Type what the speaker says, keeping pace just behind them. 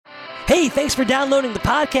Hey, thanks for downloading the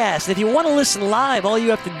podcast. If you want to listen live, all you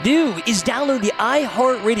have to do is download the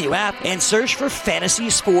iHeartRadio app and search for Fantasy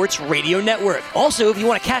Sports Radio Network. Also, if you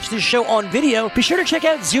want to catch this show on video, be sure to check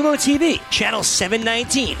out Zumo TV, channel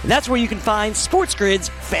 719. That's where you can find Sports Grid's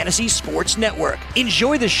Fantasy Sports Network.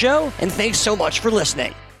 Enjoy the show, and thanks so much for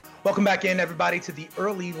listening. Welcome back in, everybody, to the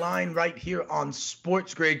early line right here on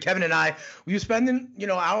Sports Grid. Kevin and I, we were spending,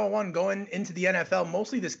 hour one going into the NFL,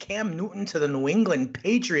 mostly this Cam Newton to the New England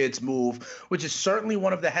Patriots move, which is certainly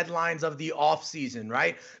one of the headlines of the offseason,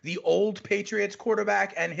 right? The old Patriots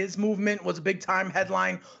quarterback and his movement was a big-time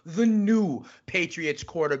headline. The new Patriots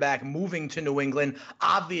quarterback moving to New England,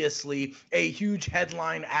 obviously a huge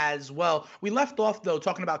headline as well. We left off, though,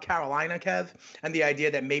 talking about Carolina, Kev, and the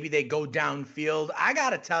idea that maybe they go downfield. I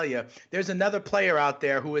got to tell you, there's another player out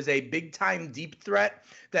there who is a big-time deep threat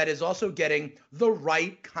that is also getting the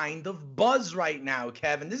right kind of buzz right now,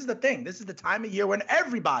 Kevin. This is the thing. This is the time of year when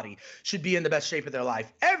everybody should be in the best shape of their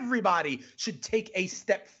life. Everybody should take a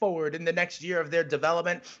step forward in the next year of their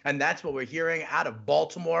development, and that's what we're hearing out of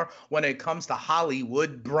Baltimore when it comes to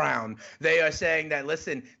Hollywood Brown. They are saying that,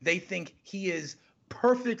 listen, they think he is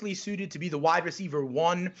perfectly suited to be the wide receiver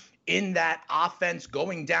one in that offense,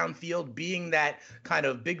 going downfield, being that kind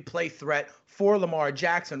of big play threat for Lamar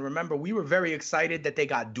Jackson. Remember, we were very excited that they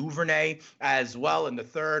got Duvernay as well in the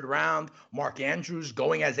third round, Mark Andrews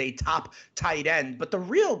going as a top tight end. But the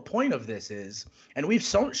real point of this is, and we've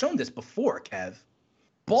shown this before, Kev,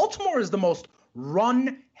 Baltimore is the most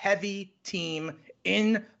run-heavy team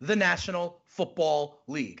in the National Football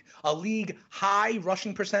League. A league high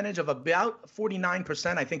rushing percentage of about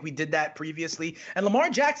 49%. I think we did that previously. And Lamar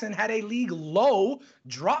Jackson had a league low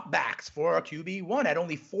dropbacks for a QB1 at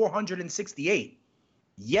only 468.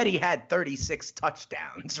 Yet he had 36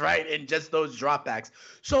 touchdowns, right, in just those dropbacks.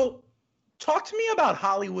 So talk to me about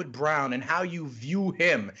Hollywood Brown and how you view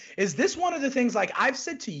him. Is this one of the things, like I've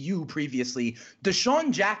said to you previously,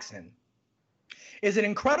 Deshaun Jackson is an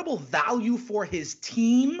incredible value for his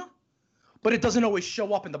team, but it doesn't always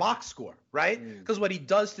show up in the box score, right? Because what he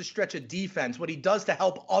does to stretch a defense, what he does to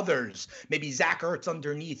help others, maybe Zach Ertz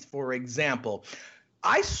underneath, for example.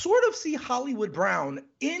 I sort of see Hollywood Brown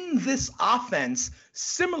in this offense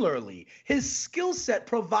similarly. His skill set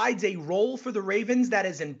provides a role for the Ravens that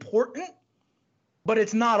is important, but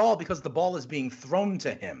it's not all because the ball is being thrown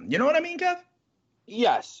to him. You know what I mean, Kev?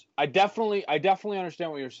 Yes, I definitely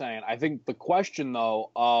understand what you're saying. I think the question, though,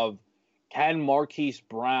 of can Marquise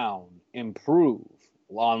Brown improve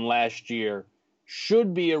on last year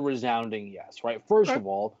should be a resounding yes, right? First of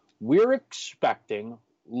all, we're expecting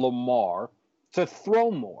Lamar to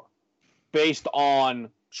throw more based on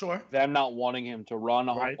them not wanting him to run,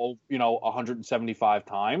 175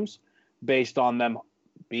 times, based on them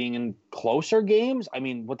being in closer games. I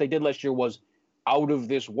mean, what they did last year was out of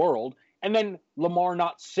this world. And then Lamar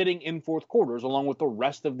not sitting in fourth quarters along with the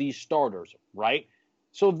rest of these starters, right?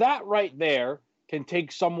 So that right there can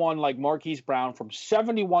take someone like Marquise Brown from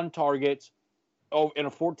 71 targets in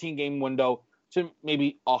a 14-game window to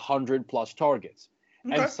maybe 100-plus targets.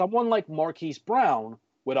 Okay. And someone like Marquise Brown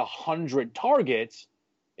with 100 targets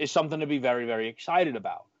is something to be very, very excited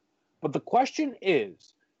about. But the question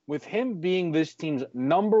is, with him being this team's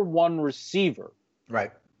number one receiver,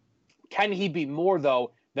 right? Can he be more,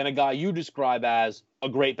 though, than a guy you describe as a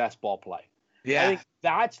great best ball play? Yeah. I think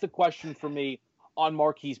that's the question for me on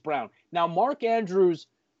Marquise Brown. Now, Mark Andrews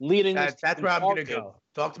leading this team. That's where I'm going to go.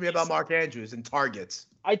 Talk to me about Mark Andrews and targets.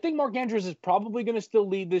 I think Mark Andrews is probably going to still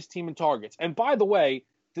lead this team in targets. And by the way,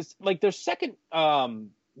 their second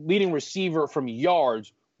leading receiver from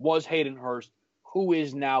yards was Hayden Hurst, who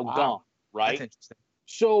is now gone, right? That's interesting.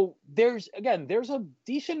 So there's a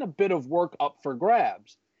decent bit of work up for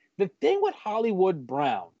grabs. The thing with Hollywood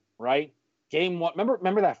Brown, right? Game one,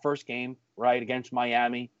 remember that first game, right, against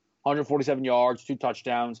Miami? 147 yards, 2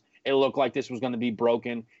 touchdowns. It looked like this was going to be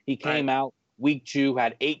broken. He came out week 2,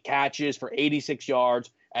 had 8 catches for 86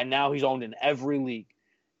 yards, and now he's owned in every league.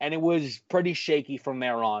 And it was pretty shaky from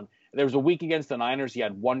there on. There was a week against the Niners. He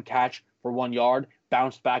had 1 catch for 1 yard,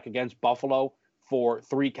 bounced back against Buffalo for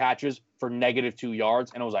 3 catches for -2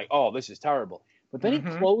 yards, and it was like, oh, this is terrible. But then he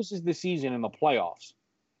closes the season in the playoffs,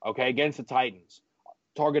 okay, against the Titans.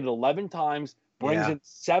 Targeted 11 times, brings in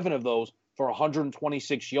 7 of those for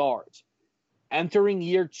 126 yards. Entering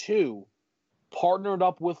year 2, partnered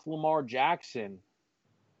up with Lamar Jackson,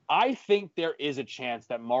 I think there is a chance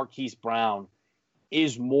that Marquise Brown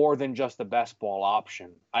is more than just the best ball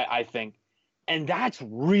option, I think. And that's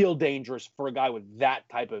real dangerous for a guy with that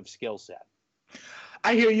type of skill set.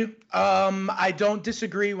 I hear you. I don't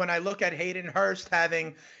disagree when I look at Hayden Hurst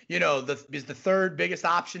having, is the third biggest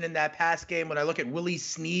option in that pass game. When I look at Willie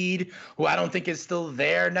Snead, who I don't think is still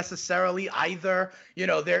there necessarily either.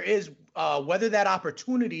 There is whether that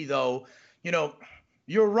opportunity though,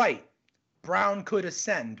 you're right. Brown could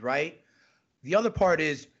ascend, right? The other part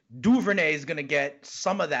is Duvernay is going to get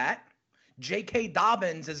some of that. J.K.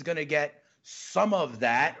 Dobbins is going to get some of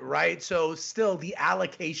that, right? So still the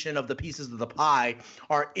allocation of the pieces of the pie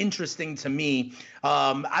are interesting to me.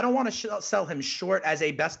 I don't want to sell him short as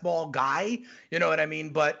a best ball guy, you know what I mean?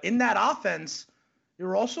 But in that offense,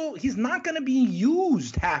 he's not going to be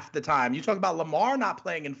used half the time. You talk about Lamar not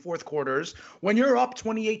playing in fourth quarters. When you're up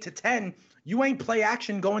 28-10, you ain't play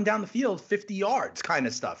action going down the field 50 yards kind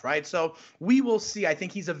of stuff, right? So we will see. I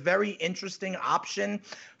think he's a very interesting option.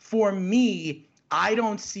 For me, I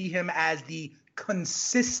don't see him as the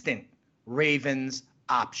consistent Ravens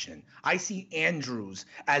option. I see Andrews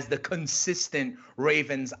as the consistent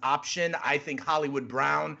Ravens option. I think Hollywood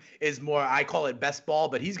Brown is more, I call it best ball,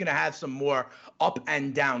 but he's going to have some more up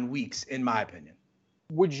and down weeks, in my opinion.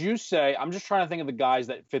 Would you say, I'm just trying to think of the guys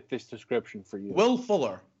that fit this description for you. Will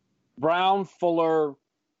Fuller. Brown, Fuller,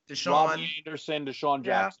 Deshaun. Robbie Anderson, Deshaun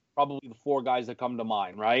Jackson. Probably the four guys that come to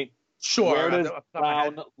mind, right? Sure. Where does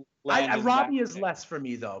Brown land? Robbie is less for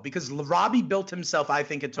me, though, because Robbie built himself, I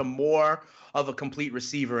think, into more of a complete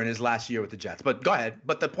receiver in his last year with the Jets. But go ahead.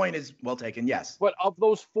 But the point is well taken, yes. But of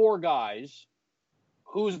those four guys,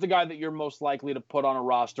 who's the guy that you're most likely to put on a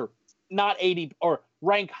roster, not 80 or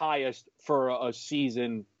rank highest for a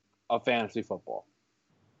season of fantasy football?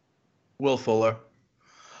 Will Fuller.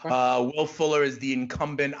 Will Fuller is the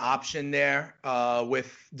incumbent option there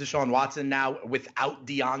with Deshaun Watson now without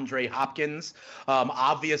DeAndre Hopkins.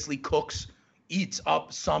 Obviously, Cooks eats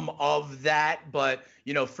up some of that. But,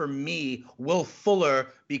 for me, Will Fuller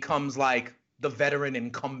becomes like the veteran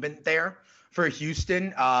incumbent there for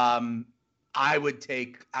Houston. I would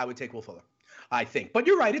take Will Fuller, I think. But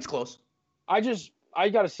you're right. It's close. I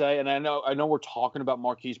got to say, and I know we're talking about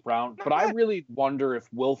Marquise Brown, but I really wonder if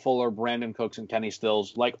Will Fuller, Brandon Cooks, and Kenny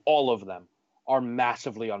Stills, like all of them, are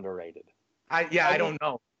massively underrated. I don't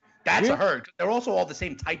know. That's a hurt. They're also all the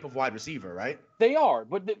same type of wide receiver, right? They are,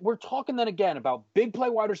 but we're talking then again about big play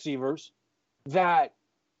wide receivers that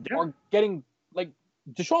are getting, like,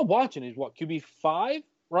 Deshaun Watson is what, QB5?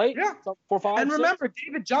 Right? Yeah. 4, 5, and 6? remember,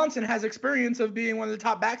 David Johnson has experience of being one of the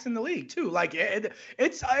top backs in the league, too. Like,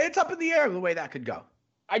 it's up in the air the way that could go.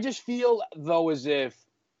 I just feel, though, as if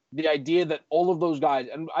the idea that all of those guys,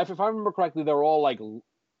 and if I remember correctly, they're all like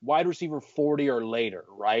wide receiver 40 or later,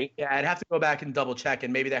 right? Yeah, I'd have to go back and double check,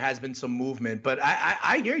 and maybe there has been some movement. But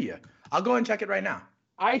I hear you. I'll go and check it right now.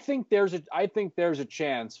 I think there's a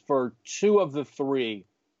chance for two of the three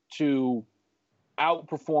to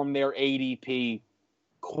outperform their ADP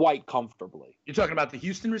quite comfortably. You're talking about the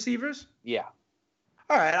Houston receivers? Yeah.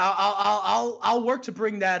 All right, I'll work to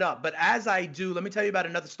bring that up. But as I do, let me tell you about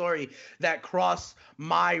another story that crossed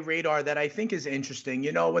my radar that I think is interesting.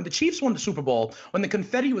 When the Chiefs won the Super Bowl, when the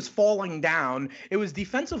confetti was falling down, it was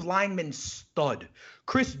defensive lineman stud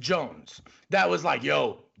Chris Jones that was like,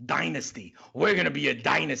 yo, dynasty. We're going to be a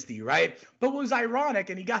dynasty, right? But what was ironic,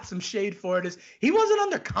 and he got some shade for it, is he wasn't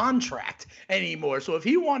under contract anymore. So if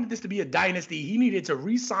he wanted this to be a dynasty, he needed to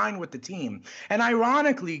re-sign with the team. And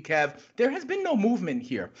ironically, Kev, there has been no movement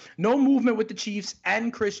here. No movement with the Chiefs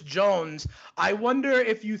and Chris Jones. I wonder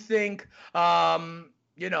if you think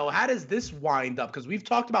how does this wind up? Because we've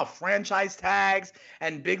talked about franchise tags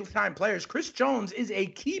and big-time players. Chris Jones is a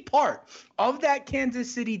key part of that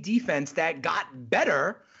Kansas City defense that got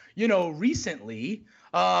better, recently.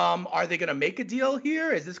 Are they going to make a deal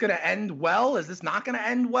here? Is this going to end well? Is this not going to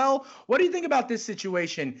end well? What do you think about this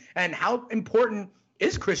situation, and how important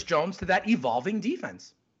is Chris Jones to that evolving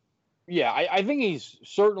defense? Yeah, I think he's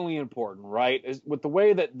certainly important, right? With the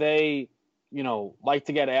way that they like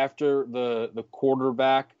to get after the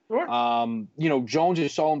quarterback. Sure. Jones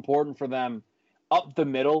is so important for them up the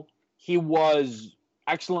middle. He was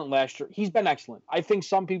excellent last year. He's been excellent. I think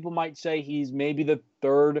some people might say he's maybe the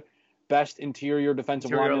third best interior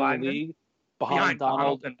defensive lineman in the league behind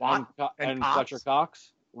Donald and Fletcher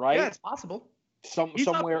Cox, right? Yeah, it's possible.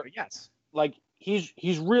 Somewhere, yes. Like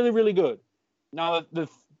he's really, really good. Now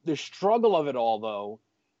the struggle of it all, though,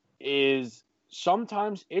 is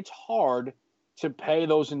sometimes it's hard to pay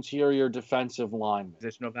those interior defensive linemen.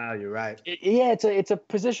 Positional value, right? It's a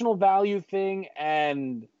positional value thing,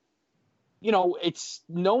 and it's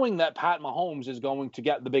knowing that Pat Mahomes is going to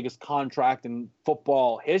get the biggest contract in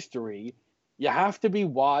football history. You have to be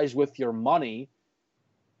wise with your money.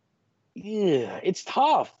 Yeah, it's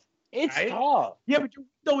tough. It's tough. Yeah, but your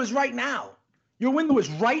window is right now. Your window is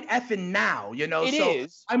right effing now, It so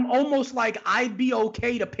is. I'm almost like I'd be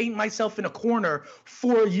okay to paint myself in a corner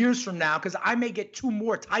 4 years from now because I may get 2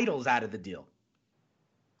 more titles out of the deal.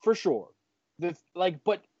 For sure.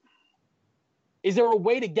 But is there a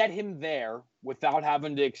way to get him there without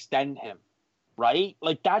having to extend him? Right?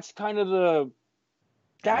 Like, that's kind of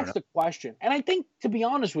that's the question. And I think, to be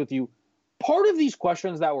honest with you, part of these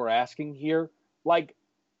questions that we're asking here, like,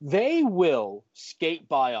 they will skate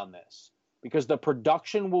by on this because the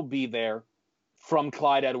production will be there from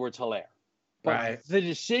Clyde Edwards-Helaire. But Right. the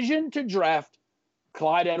decision to draft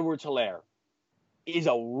Clyde Edwards-Helaire is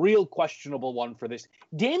a real questionable one for this.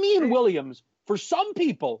 Damian Williams, for some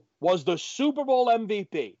people, was the Super Bowl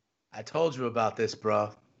MVP. I told you about this, bro.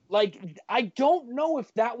 Like, I don't know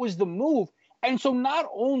if that was the move. And so not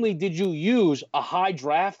only did you use a high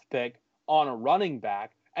draft pick on a running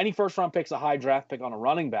back, any first-round pick's a high draft pick on a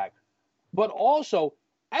running back, but also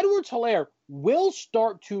Edwards-Helaire will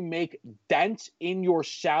start to make dents in your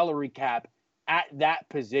salary cap at that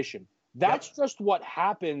position. That's just what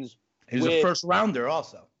happens. He's a first rounder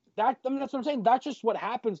also. That's what I'm saying. That's just what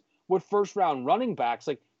happens with first-round running backs.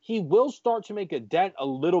 Like, he will start to make a dent a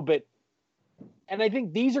little bit. And I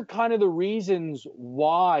think these are kind of the reasons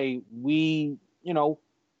why we,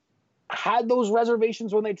 had those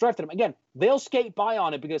reservations when they drafted him. Again, they'll skate by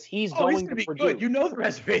on it because he's going to be produce. good. The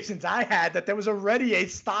reservations I had that there was already a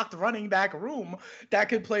stocked running back room that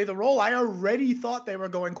could play the role. I already thought they were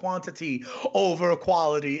going quantity over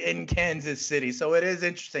quality in Kansas City. So it is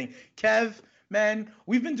interesting. Kev, man,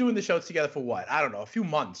 we've been doing the show together for what? I don't know, a few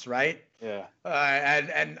months, right? Yeah.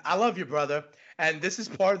 And I love you, brother. And this is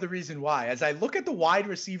part of the reason why. As I look at the wide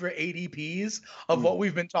receiver ADPs of what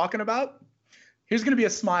we've been talking about, here's going to be a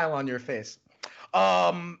smile on your face.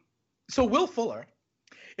 So Will Fuller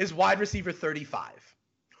is wide receiver 35.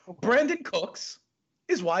 Okay. Brandon Cooks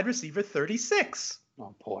is wide receiver 36.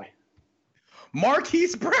 Oh, boy.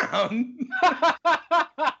 Marquise Brown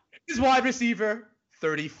is wide receiver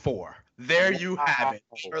 34. There you have it.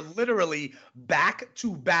 They're literally back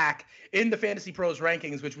to back in the Fantasy Pros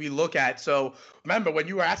rankings, which we look at. So remember, when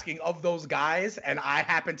you were asking of those guys, and I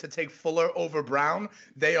happen to take Fuller over Brown,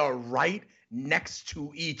 they are right next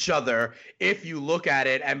to each other if you look at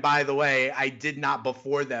it. And by the way, I did not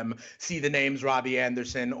before them see the names Robbie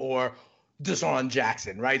Anderson or Deshaun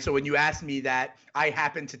Jackson, right? So when you ask me that, I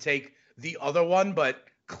happen to take the other one, but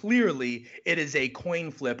clearly it is a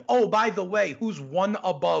coin flip. Oh, by the way, who's one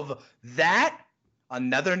above that?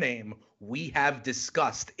 Another name we have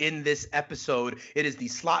discussed in this episode. It is the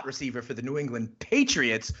slot receiver for the New England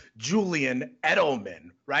Patriots, Julian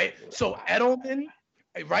Edelman, right? So Edelman,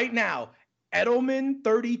 right now, Edelman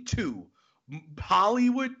 32,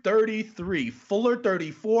 Hollywood 33, Fuller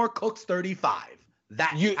 34, Cooks 35.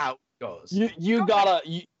 That's how it goes. You got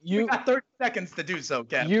 30 seconds to do so,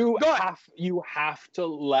 Kev. You have to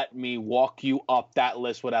let me walk you up that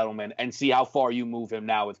list with Edelman and see how far you move him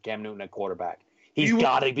now with Cam Newton at quarterback. He's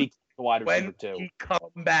got to be wide receiver too. When he come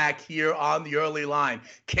back here on the early line,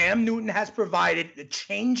 Cam Newton has provided the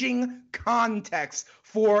changing context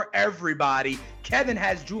for everybody. Kevin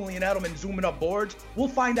has Julian Edelman zooming up boards. We'll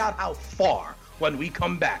find out how far when we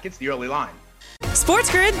come back. It's the early line.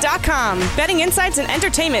 SportsGrid.com. Betting insights and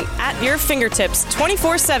entertainment at your fingertips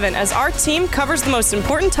 24/7 as our team covers the most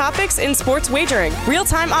important topics in sports wagering.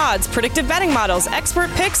 Real-time odds, predictive betting models, expert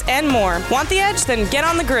picks, and more. Want the edge? Then get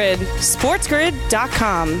on the grid.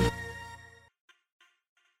 SportsGrid.com.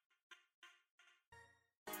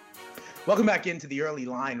 Welcome back into the early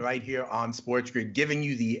line right here on Sports Grid, giving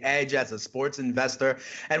you the edge as a sports investor.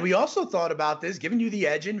 And we also thought about this, giving you the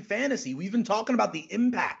edge in fantasy. We've been talking about the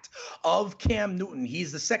impact of Cam Newton.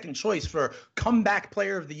 He's the second choice for comeback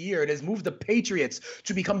player of the year. It has moved the Patriots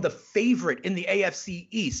to become the favorite in the AFC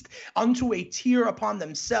East, onto a tier upon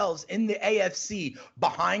themselves in the AFC,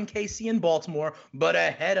 behind KC and Baltimore, but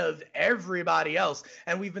ahead of everybody else.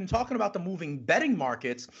 And we've been talking about the moving betting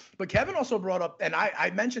markets, but Kevin also brought up, and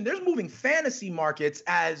I mentioned there's moving fantasy markets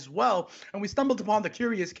as well. And we stumbled upon the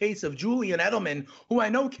curious case of Julian Edelman, who I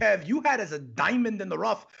know, Kev, you had as a diamond in the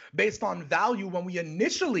rough based on value when we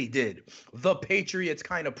initially did the Patriots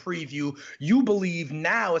kind of preview. You believe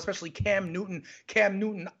now, especially Cam Newton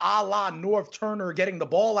a la North Turner getting the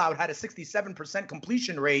ball out, had a 67%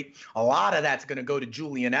 completion rate. A lot of that's going to go to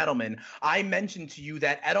Julian Edelman. I mentioned to you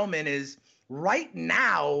that Edelman is right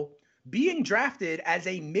now being drafted as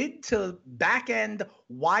a mid to back end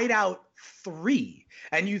wideout 3.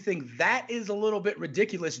 And you think that is a little bit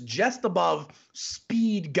ridiculous, just above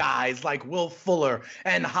speed guys like Will Fuller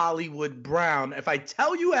and Hollywood Brown. If I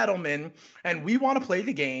tell you Edelman and we want to play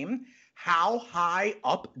the game, how high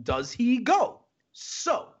up does he go?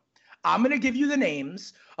 So I'm going to give you the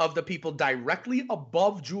names of the people directly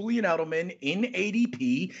above Julian Edelman in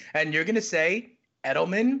ADP, and you're going to say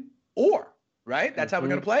Edelman or, right? That's how we're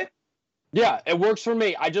going to play? Yeah, it works for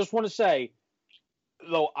me. I just want to say,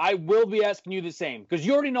 though, I will be asking you the same because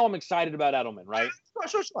you already know I'm excited about Edelman, right?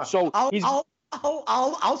 Sure. So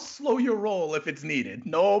I'll slow your roll if it's needed.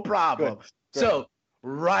 No problem. Good. So,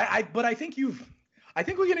 right, I think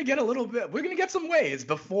we're going to get we're going to get some ways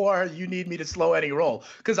before you need me to slow any roll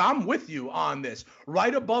because I'm with you on this.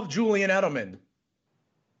 Right above Julian Edelman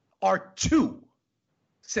are two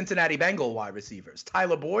Cincinnati Bengal wide receivers,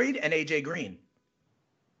 Tyler Boyd and AJ Green.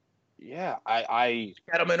 Yeah, I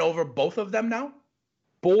Edelman over both of them now?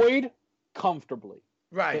 Boyd comfortably.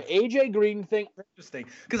 Right. The AJ Green thing. Interesting.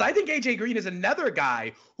 Because I think AJ Green is another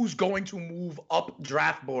guy who's going to move up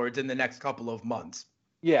draft boards in the next couple of months.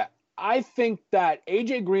 Yeah, I think that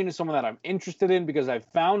AJ Green is someone that I'm interested in because I've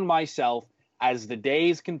found myself, as the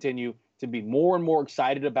days continue, to be more and more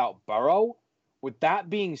excited about Burrow. With that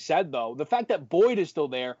being said, though, the fact that Boyd is still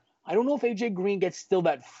there, I don't know if AJ Green gets still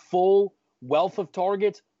that full wealth of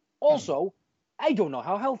targets. Also, I don't know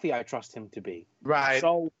how healthy I trust him to be. Right.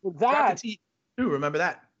 So with that, remember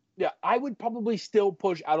that. Yeah, I would probably still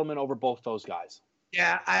push Edelman over both those guys.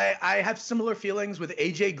 Yeah, I have similar feelings with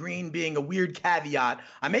AJ Green being a weird caveat.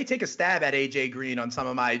 I may take a stab at AJ Green on some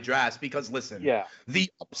of my drafts because, listen, the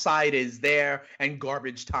upside is there and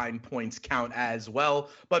garbage time points count as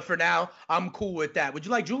well. But for now, I'm cool with that. Would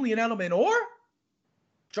you like Julian Edelman or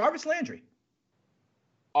Jarvis Landry?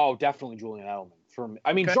 Oh, definitely Julian Edelman. For me.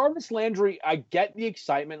 I mean, okay. Jarvis Landry, I get the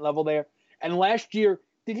excitement level there. And last year,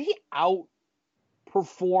 did he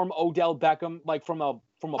outperform Odell Beckham, like from a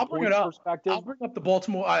point perspective? I'll bring up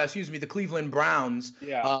the Cleveland Browns.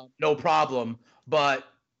 Yeah. No problem. But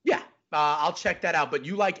yeah, I'll check that out. But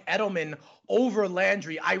you like Edelman over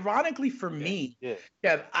Landry. Ironically for me,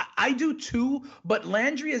 I do too, but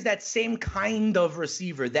Landry is that same kind of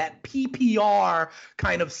receiver, that PPR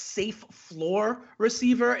kind of safe floor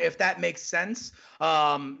receiver, if that makes sense.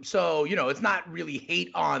 So, it's not really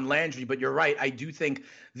hate on Landry, but you're right. I do think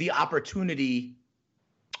the opportunity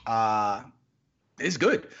is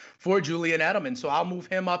good for Julian Edelman. So I'll move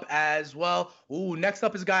him up as well. Ooh, next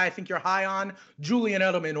up is a guy I think you're high on, Julian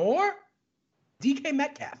Edelman or DK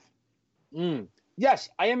Metcalf. Yes,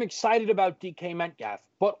 I am excited about DK Metcalf,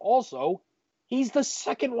 but also he's the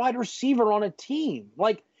second wide receiver on a team.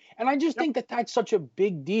 And I just think that that's such a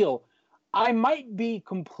big deal. I might be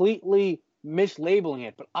completely mislabeling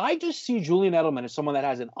it, but I just see Julian Edelman as someone that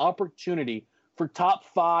has an opportunity for top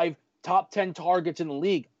 5, top 10 targets in the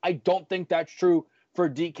league. I don't think that's true for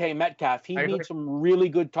DK Metcalf. He needs some really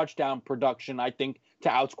good touchdown production, I think, to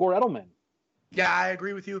outscore Edelman. Yeah, I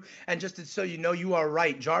agree with you. And just so you know, you are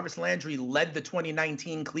right. Jarvis Landry led the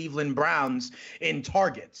 2019 Cleveland Browns in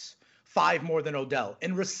targets, 5 more than Odell.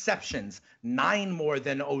 In receptions, 9 more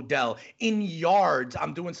than Odell. In yards,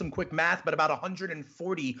 I'm doing some quick math, but about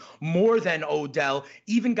 140 more than Odell.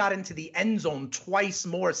 Even got into the end zone twice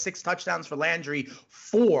more, 6 touchdowns for Landry,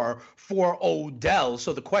 4 for Odell.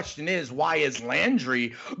 So the question is, why is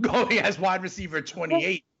Landry going as wide receiver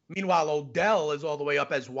 28? Meanwhile, Odell is all the way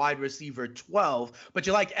up as wide receiver 12. But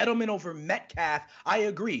you like Edelman over Metcalf. I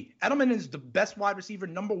agree. Edelman is the best wide receiver,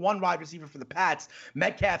 number 1 wide receiver for the Pats.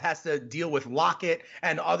 Metcalf has to deal with Lockett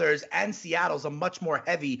and others. And Seattle's a much more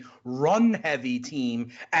run-heavy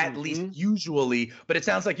team, at least usually. But it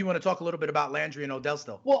sounds like you want to talk a little bit about Landry and Odell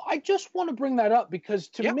still. Well, I just want to bring that up because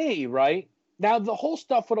to me, right, now the whole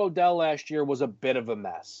stuff with Odell last year was a bit of a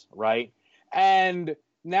mess, right? And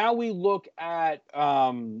now we look at the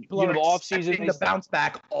offseason. The bounce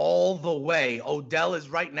back all the way. Odell is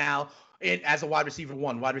right now as a wide receiver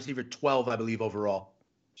 1, wide receiver 12, I believe, overall.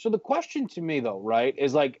 So the question to me, though, right,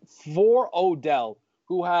 is for Odell,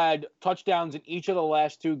 who had touchdowns in each of the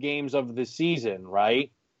last 2 games of the season,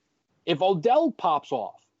 right? If Odell pops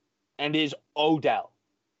off and is Odell,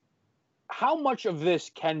 how much of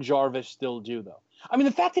this can Jarvis still do, though? I mean,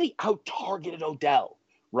 the fact that he out-targeted Odell,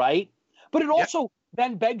 right? But it also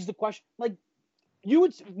then begs the question,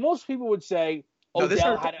 most people would say,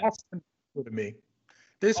 Odell had Austin Cooper to me.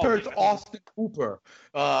 This hurts Austin Cooper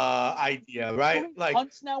idea, right?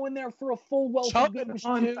 Hunt's now in there for a full wealth of goodness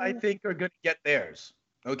too. I think are going to get theirs.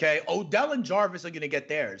 Okay, Odell and Jarvis are going to get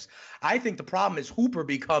theirs. I think the problem is Hooper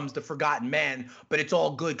becomes the forgotten man, but it's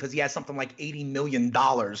all good because he has something like $80 million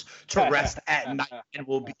to rest at night and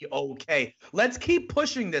will be okay. Let's keep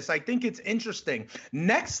pushing this. I think it's interesting.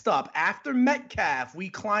 Next up, after Metcalf, we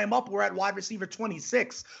climb up. We're at wide receiver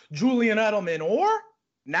 26, Julian Edelman, or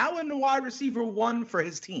now in the wide receiver 1 for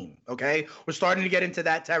his team. Okay, we're starting to get into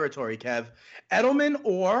that territory, Kev. Edelman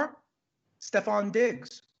or Stephon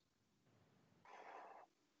Diggs.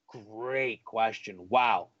 great question.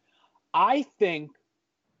 Wow. I think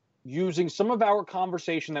using some of our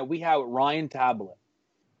conversation that we have with Ryan Tablet,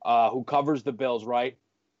 who covers the Bills, right?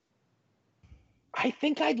 I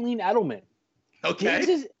think I'd lean Edelman.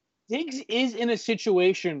 Okay. Diggs is in a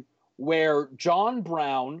situation where John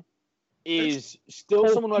Brown is still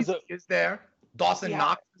someone who has is there. Dawson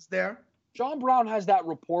Knox is there. John Brown has that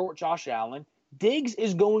rapport with Josh Allen. Diggs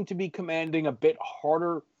is going to be commanding a bit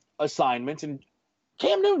harder assignments, and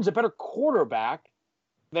Cam Newton's a better quarterback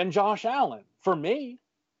than Josh Allen for me.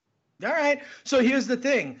 All right. So here's the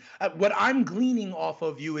thing. What I'm gleaning off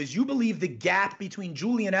of you is you believe the gap between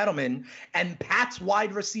Julian Edelman and Pat's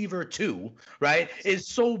wide receiver 2, right, is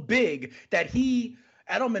so big that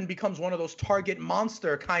Edelman becomes one of those target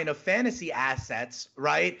monster kind of fantasy assets,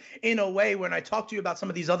 right? In a way, when I talk to you about some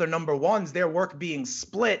of these other number ones, their work being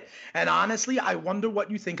split. And honestly, I wonder what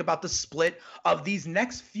you think about the split of these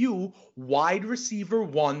next few wide receiver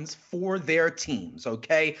 1s for their teams,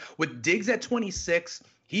 okay? With Diggs at 26,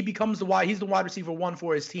 he's the wide receiver 1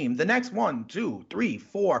 for his team. The next 1, 2, 3,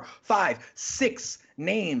 4, 5, 6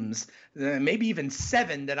 names, maybe even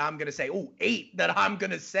 7 that I'm going to say, 8 that I'm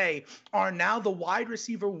going to say are now the wide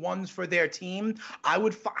receiver 1s for their team. I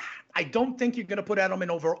don't think you're going to put Edelman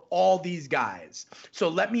over all these guys. So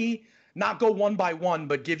let me not go one by one,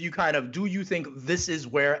 but give you kind of, do you think this is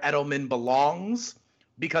where Edelman belongs?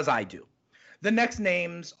 Because I do. The next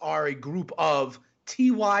names are a group of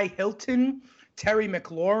T.Y. Hilton, Terry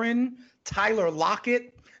McLaurin, Tyler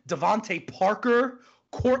Lockett, Devontae Parker,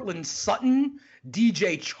 Cortland Sutton,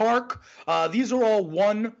 DJ Chark. These are all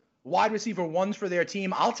wide receiver 1s for their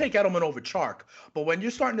team. I'll take Edelman over Chark. But when you're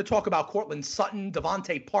starting to talk about Cortland Sutton,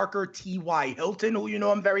 Devontae Parker, T.Y. Hilton, who you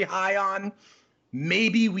know I'm very high on,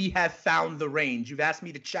 maybe we have found the range. You've asked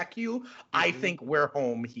me to check you. Mm-hmm. I think we're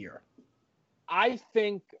home here. I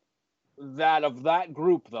think that of that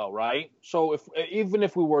group, though, right? So even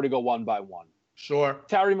if we were to go one by one, sure.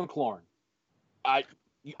 Terry McLaurin. I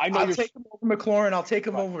know I'll take him over McLaurin. I'll take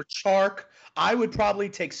him over Chark. I would probably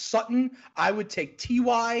take Sutton. I would take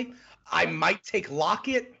T.Y. I might take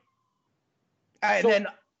Lockett. And then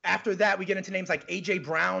after that, we get into names like A.J.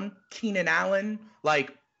 Brown, Keenan Allen,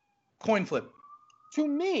 like coin flip. To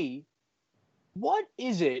me, what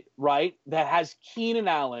is it, right, that has Keenan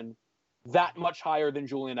Allen that much higher than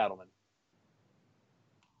Julian Edelman?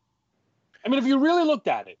 I mean, if you really looked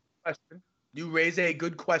at it. You raise a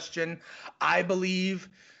good question. I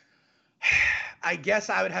guess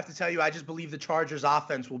I would have to tell you, I just believe the Chargers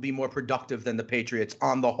offense will be more productive than the Patriots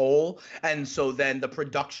on the whole. And so then the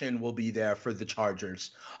production will be there for the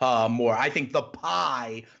Chargers more. I think the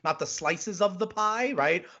pie, not the slices of the pie,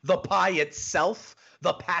 right? The pie itself,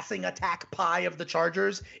 the passing attack pie of the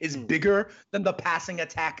Chargers is bigger than the passing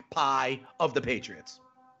attack pie of the Patriots.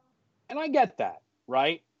 And I get that,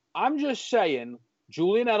 right? I'm just saying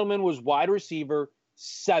Julian Edelman was wide receiver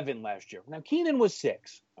 7 last year. Now, Keenan was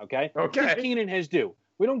 6, okay? Okay. Give Keenan his due.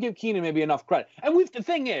 We don't give Keenan maybe enough credit. And the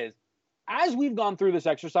thing is, as we've gone through this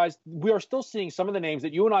exercise, we are still seeing some of the names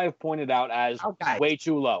that you and I have pointed out as way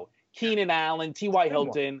too low. Keenan Allen, T.Y.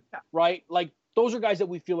 Hilton, right? Like, those are guys that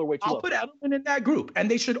we feel are way too low. I'll put Edelman in that group. And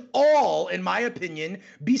they should all, in my opinion,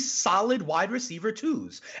 be solid wide receiver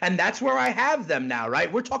 2s. And that's where I have them now, right?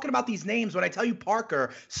 We're talking about these names. When I tell you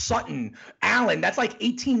Parker, Sutton, Allen, that's like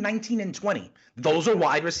 18, 19, and 20. Those are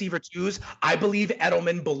wide receiver 2s. I believe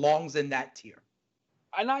Edelman belongs in that tier.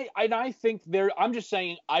 And I think I'm just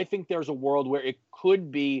saying, I think there's a world where it could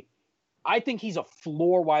be. I think he's a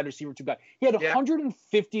floor wide receiver 2 guy. He had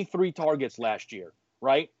 153 targets last year,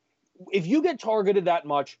 right? If you get targeted that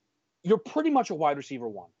much, you're pretty much a wide receiver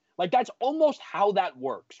 1. Like, that's almost how that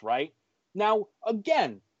works, right? Now,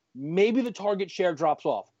 again, maybe the target share drops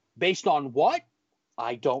off. Based on what?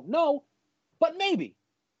 I don't know, but maybe.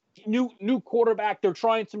 New quarterback, they're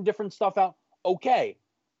trying some different stuff out. Okay.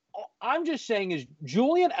 I'm just saying is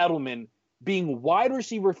Julian Edelman being wide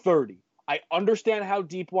receiver 30. I understand how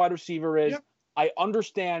deep wide receiver is. Yep. I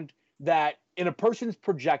understand that in a person's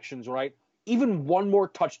projections, right? Even one more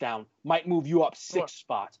touchdown might move you up 6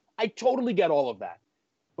 spots. I totally get all of that.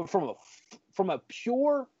 But from a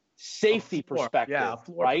pure safety perspective,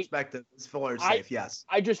 perspective, it's floor safe, yes.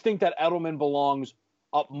 I just think that Edelman belongs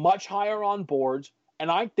up much higher on boards, and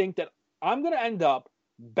I think that I'm going to end up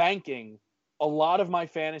banking a lot of my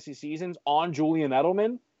fantasy seasons on Julian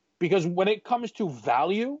Edelman because when it comes to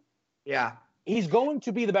value, he's going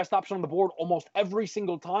to be the best option on the board almost every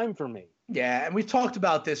single time for me. Yeah, and we've talked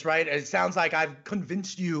about this, right? It sounds like I've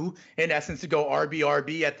convinced you, in essence, to go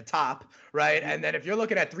RB at the top, right? And then if you're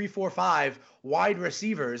looking at 3, 4, 5 wide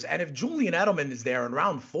receivers, and if Julian Edelman is there in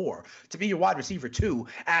round 4 to be your wide receiver 2,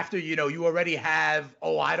 after, you already have,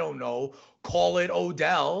 I don't know, call it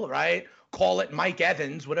Odell, right? Call it Mike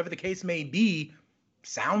Evans, whatever the case may be,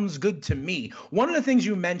 sounds good to me. One of the things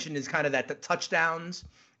you mentioned is kind of that the touchdowns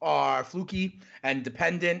are fluky and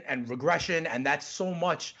dependent and regression, and that's so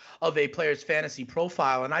much of a player's fantasy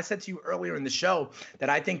profile. And I said to you earlier in the show that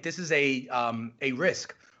I think this is a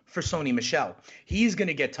risk for Sony Michel. He's going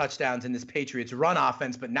to get touchdowns in this Patriots run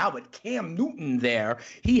offense, but now with Cam Newton there,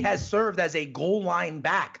 he has served as a goal line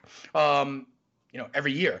back,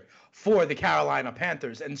 every year for the Carolina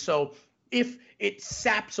Panthers. And so if it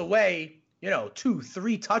saps away 2,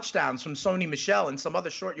 3 touchdowns from Sony Michel and some other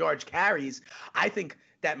short yardage carries, I think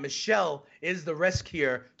that Michel is the risk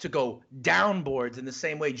here to go downboards in the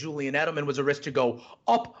same way Julian Edelman was a risk to go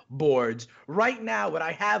upboards. Right now, what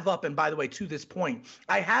I have up, and by the way, to this point,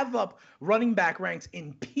 I have up running back ranks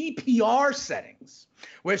in PPR settings,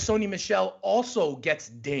 where Sony Michel also gets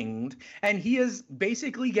dinged, and he is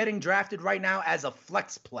basically getting drafted right now as a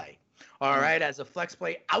flex play. All right, as a flex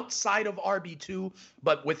play outside of RB2,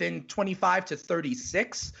 but within 25 to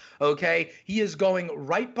 36, okay? He is going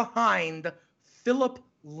right behind Philip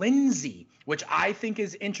Lindsay, which I think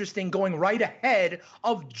is interesting, going right ahead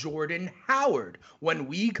of Jordan Howard. When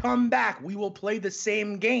we come back, we will play the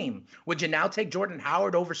same game. Would you now take Jordan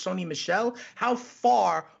Howard over Sony Michel? How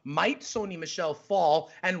far might Sony Michel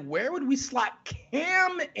fall, and where would we slot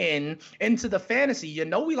Cam into the fantasy?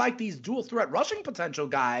 We like these dual threat rushing potential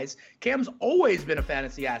guys. Cam's always been a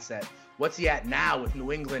fantasy asset. What's he at now with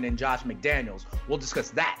New England and Josh McDaniels? We'll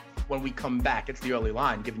discuss that when we come back. It's the early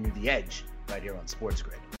line giving you the edge right here on Sports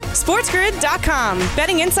Grid. SportsGrid.com.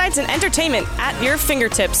 Betting insights and entertainment at your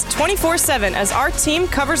fingertips 24/7 as our team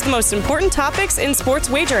covers the most important topics in sports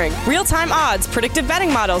wagering. Real-time odds, predictive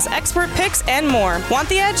betting models, expert picks, and more. Want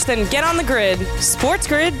the edge? Then get on the grid.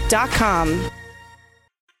 SportsGrid.com.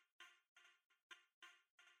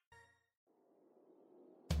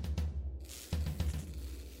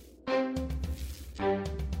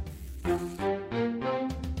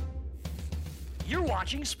 You're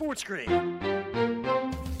watching Sports Grid.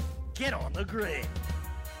 Get on the grid.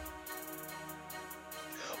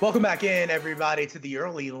 Welcome back in, everybody, to the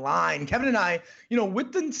early line. Kevin and I,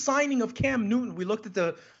 with the signing of Cam Newton, we looked at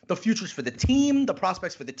the futures for the team, the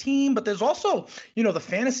prospects for the team, but there's also, the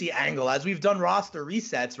fantasy angle. As we've done roster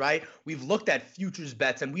resets, right? We've looked at futures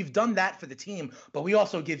bets, and we've done that for the team, but we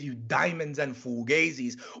also give you diamonds and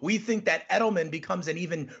fugazis. We think that Edelman becomes an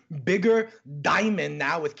even bigger diamond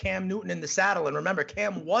now with Cam Newton in the saddle. And remember,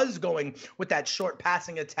 Cam was going with that short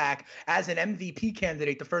passing attack as an MVP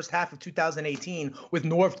candidate the first half of 2018 with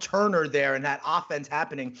Norv Turner there and that offense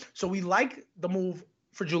happening. So we like the move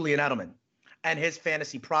for Julian Edelman and his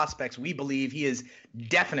fantasy prospects. We believe he is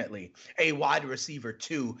definitely a wide receiver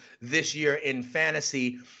 2 this year in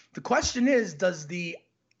fantasy. The question is, does the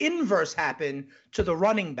inverse happen to the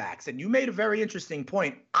running backs? And you made a very interesting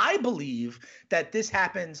point. I believe that this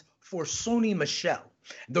happens for Sony Michel.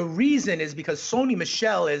 The reason is because Sony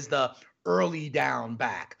Michel is the early down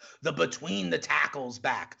back, the between the tackles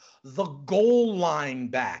back, the goal line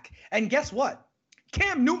back. And guess what?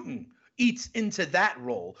 Cam Newton eats into that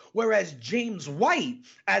role, whereas James White,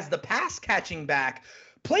 as the pass catching back,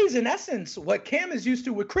 plays in essence what Cam is used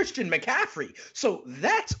to with Christian McCaffrey. So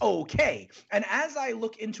that's okay. And as I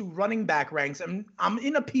look into running back ranks, I'm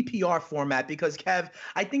in a PPR format because, Kev,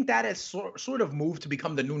 I think that has sort of moved to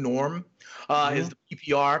become the new norm, is the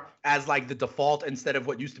PPR as like the default instead of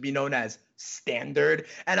what used to be known as standard.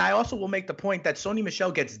 And I also will make the point that Sony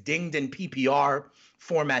Michel gets dinged in PPR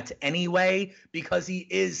formats anyway because he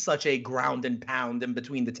is such a ground and pound in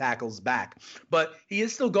between the tackles back. But he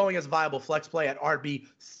is still going as viable flex play at RB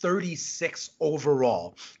 36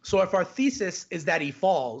 overall. So if our thesis is that he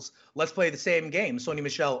falls, let's play the same game, Sony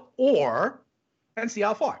Michel and see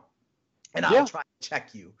how far. And I'll try to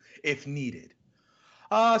check you if needed.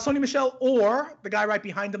 Sony Michel or the guy right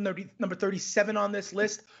behind him, number 37 on this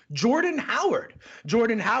list, Jordan Howard.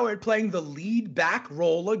 Jordan Howard playing the lead back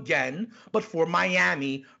role again, but for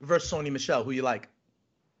Miami versus Sony Michel. Who you like?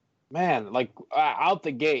 Man, out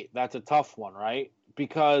the gate, that's a tough one, right?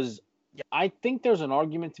 Because I think there's an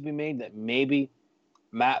argument to be made that maybe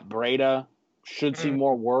Matt Breida should see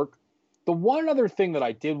more work. The one other thing that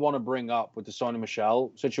I did want to bring up with the Sony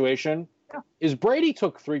Michel situation is Brady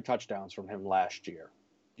took 3 touchdowns from him last year.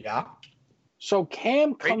 Yeah. So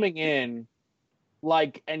Cam coming in,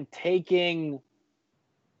 and taking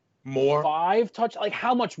More? 5 touch. Like,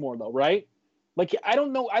 how much more, though, right? Like, I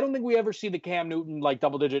don't know. I don't think we ever see the Cam Newton, like,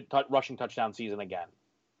 double-digit rushing touchdown season again.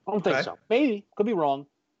 I don't think so. Maybe. Could be wrong.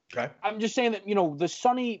 Okay. I'm just saying that, the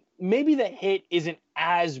Sonny, maybe the hit isn't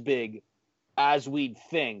as big as we'd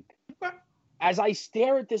think. Okay. As I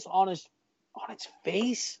stare at this on its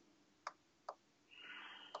face,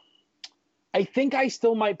 I think I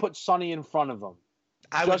still might put Sonny in front of him.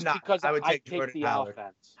 I would not. Because I would take take Jordan the Howard.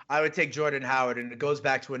 offense. I would take Jordan Howard, and it goes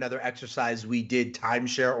back to another exercise we did,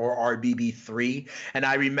 timeshare or RBB3. And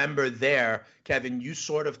I remember there, Kevin, you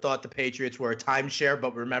sort of thought the Patriots were a timeshare,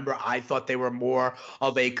 but remember, I thought they were more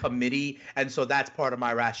of a committee. And so that's part of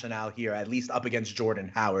my rationale here, at least up against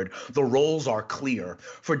Jordan Howard. The roles are clear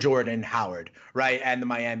for Jordan Howard, right? And the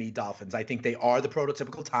Miami Dolphins. I think they are the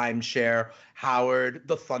prototypical timeshare. Howard,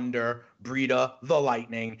 the Thunder, Breida, the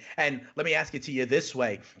Lightning. And let me ask it to you this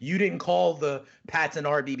way. You didn't call the Pats an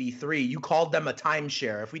RBB3. You called them a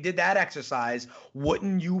timeshare. If we did that exercise,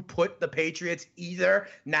 wouldn't you put the Patriots either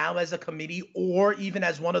now as a committee or even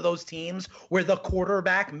as one of those teams where the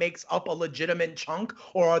quarterback makes up a legitimate chunk?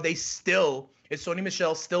 Or are they still, is Sony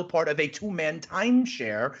Michel still part of a two-man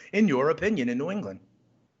timeshare, in your opinion, in New England?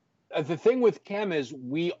 The thing with Cam is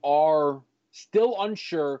we are still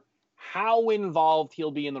unsure how involved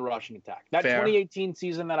he'll be in the rushing attack. That Fair. 2018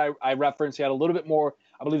 season that I referenced, he had a little bit more,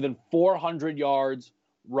 I believe, than 400 yards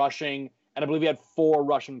rushing, and I believe he had 4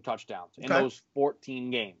 rushing touchdowns in those 14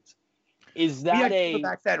 games. Is that we had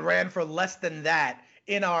quarterbacks that ran for less than that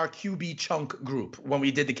in our QB chunk group when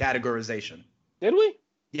we did the categorization? Did we?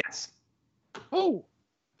 Yes. Who?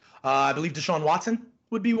 I believe Deshaun Watson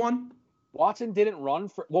would be one. Watson didn't run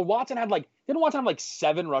for. Well, Watson didn't Watson have like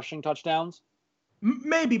 7 rushing touchdowns?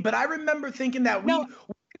 Maybe, but I remember thinking that we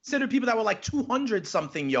considered people that were like 200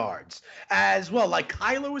 something yards as well. Like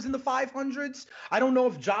Kyler was in the 500s. I don't know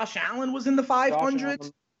if Josh Allen was in the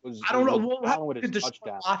 500s. I don't know. We'll have to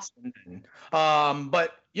Deshaun Watson then.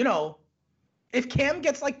 But if Cam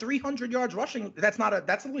gets like 300 yards rushing, that's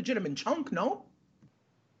a legitimate chunk, no?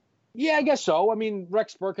 Yeah, I guess so. I mean,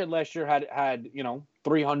 Rex Burkhead last year had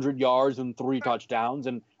 300 yards and 3 touchdowns,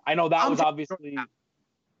 and I know that was obviously.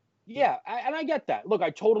 Yeah, and I get that. Look,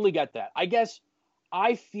 I totally get that. I guess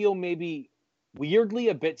I feel maybe weirdly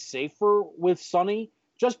a bit safer with Sonny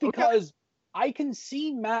just because I can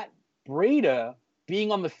see Matt Breida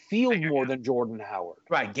being on the field more than Jordan Howard.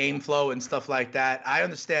 Right, game flow and stuff like that. I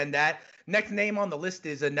understand that. Next name on the list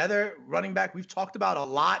is another running back we've talked about a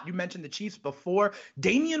lot. You mentioned the Chiefs before.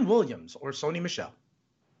 Damian Williams or Sony Michel.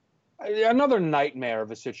 Another nightmare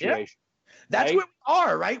of a situation. Yeah. That's where we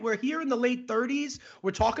are, right? We're here in the late 30s.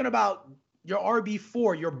 We're talking about your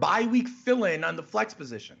RB4, your bye week fill-in on the flex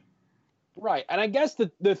position. Right. And I guess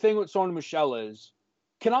the thing with Sony Michel is,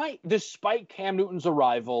 despite Cam Newton's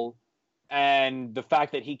arrival and the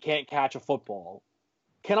fact that he can't catch a football,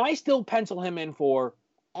 can I still pencil him in for,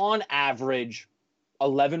 on average,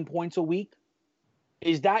 11 points a week?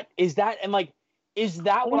 Is that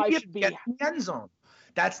what I should be? Get in the end zone.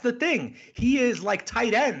 That's the thing. He is like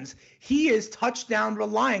tight ends. He is touchdown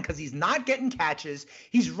reliant because he's not getting catches.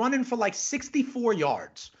 He's running for like 64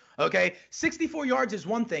 yards. Okay? 64 yards is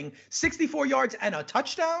one thing. 64 yards and a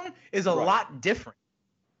touchdown is a lot different.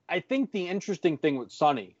 I think the interesting thing with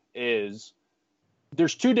Sonny is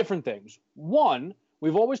there's 2 different things. One,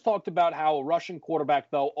 we've always talked about how a rushing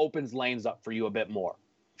quarterback, though, opens lanes up for you a bit more.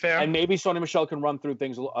 Fair. And maybe Sony Michel can run through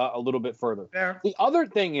things a little bit further. Fair. The other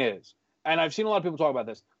thing is, and I've seen a lot of people talk about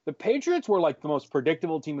this, the Patriots were like the most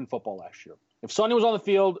predictable team in football last year. If Sonny was on the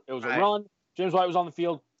field, it was a run. James White was on the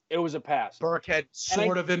field, it was a pass. Burkhead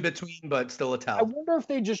sort of in between, but still a tell. I wonder if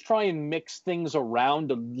they just try and mix things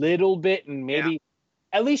around a little bit and maybe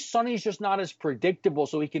at least Sonny's just not as predictable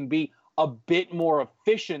so he can be a bit more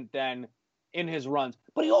efficient than in his runs.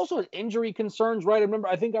 But he also has injury concerns, right?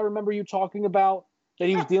 I think I remember you talking about that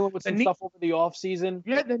he was dealing with some stuff over the offseason.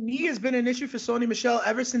 Yeah, the knee has been an issue for Sony Michel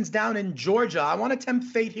ever since down in Georgia. I want to tempt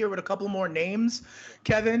fate here with a couple more names,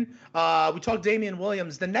 Kevin. We talked Damian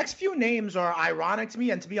Williams. The next few names are ironic to me,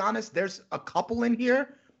 and to be honest, there's a couple in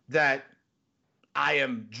here that I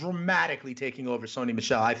am dramatically taking over Sony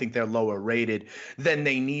Michel. I think they're lower rated than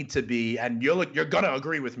they need to be, and you're going to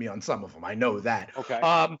agree with me on some of them. I know that.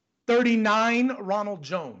 Okay. 39, Ronald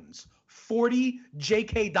Jones. 40,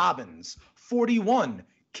 J.K. Dobbins. 41,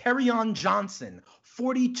 Kerryon Johnson.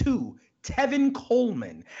 42, Tevin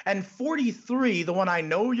Coleman. And 43, the one I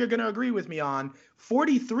know you're going to agree with me on,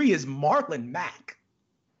 43 is Marlon Mack.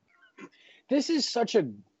 This is such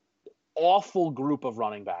an awful group of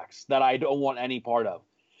running backs that I don't want any part of.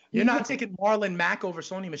 You're not taking Marlon Mack over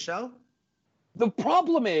Sony Michel? The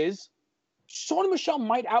problem is Sony Michel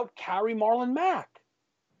might out-carry Marlon Mack.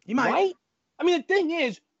 He might. Right? I mean, the thing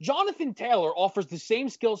is, Jonathan Taylor offers the same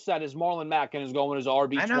skill set as Marlon Mack and is going as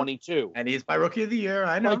RB22. And he's my rookie of the year.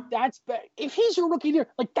 I know. Like, if he's your rookie of the year,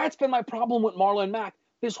 like, that's been my problem with Marlon Mack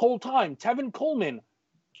this whole time. Tevin Coleman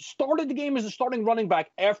started the game as a starting running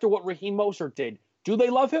back after what Raheem Mostert did. Do they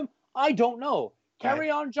love him? I don't know.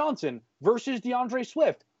 Kerryon Johnson versus DeAndre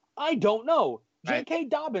Swift. I don't know. J.K.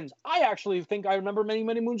 Dobbins, I actually think I remember many,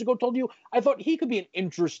 many moons ago told you I thought he could be an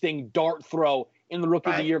interesting dart throw in the Rookie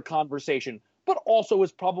of the Year conversation, but also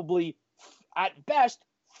is probably, at best,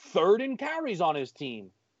 third in carries on his team.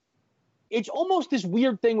 It's almost this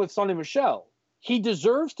weird thing with Sonny Michel. He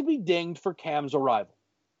deserves to be dinged for Cam's arrival,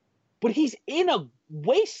 but he's in a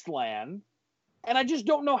wasteland, and I just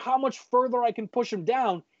don't know how much further I can push him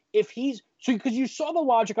down if he's – so because you saw the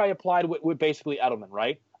logic I applied with basically Edelman,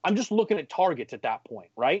 right? I'm just looking at targets at that point,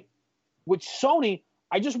 right? With Sony,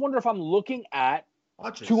 I just wonder if I'm looking at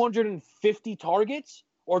 250 targets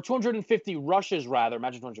or 250 rushes, rather.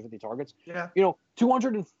 Imagine 250 targets. Yeah.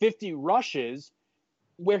 250 rushes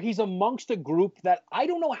where he's amongst a group that I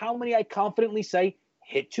don't know how many I confidently say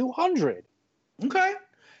hit 200. Okay.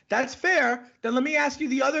 That's fair. Then let me ask you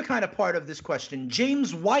the other kind of part of this question.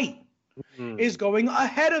 James White is going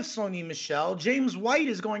ahead of Sony Michel. James White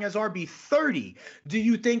is going as RB30. Do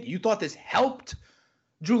you think you thought this helped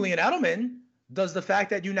Julian Edelman? Does the fact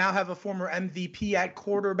that you now have a former MVP at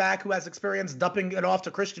quarterback who has experience dumping it off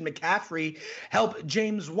to Christian McCaffrey help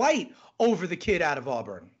James White over the kid out of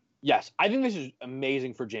Auburn? Yes, I think this is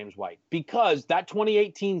amazing for James White because that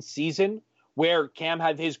 2018 season where Cam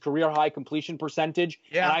had his career high completion percentage,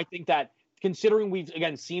 and I think that considering we've,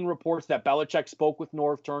 again, seen reports that Belichick spoke with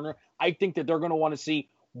Norv Turner, I think that they're going to want to see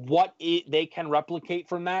what they can replicate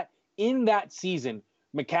from that. In that season,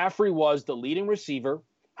 McCaffrey was the leading receiver,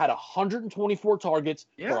 had 124 targets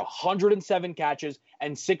for 107 catches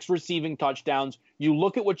and 6 receiving touchdowns. You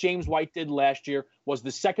look at what James White did last year, was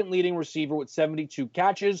the second leading receiver with 72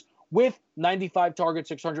 catches with 95 targets,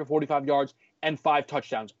 645 yards, and 5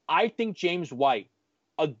 touchdowns. I think James White,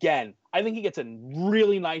 again, I think he gets a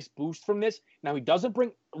really nice boost from this. Now, he doesn't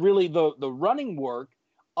bring really the running work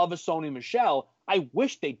of a Sony Michel. I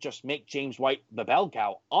wish they'd just make James White the bell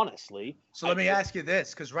cow, honestly. So let me ask you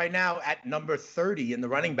this, because right now at number 30 in the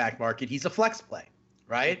running back market, he's a flex play,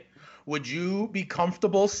 right? Would you be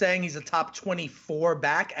comfortable saying he's a top 24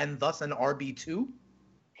 back and thus an RB2?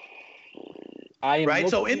 Right?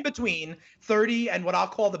 So in between 30 and what I'll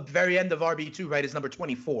call the very end of RB2, right, is number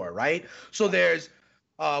 24, right? So there's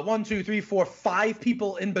 1, 2, 3, 4, 5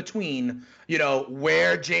 people in between,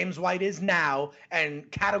 where James White is now and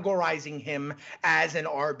categorizing him as an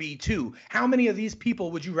RB2. How many of these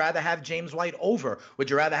people would you rather have James White over? Would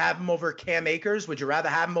you rather have him over Cam Akers? Would you rather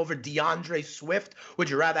have him over DeAndre Swift? Would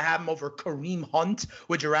you rather have him over Kareem Hunt?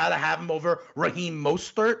 Would you rather have him over Raheem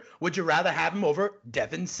Mostert? Would you rather have him over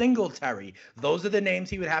Devin Singletary? Those are the names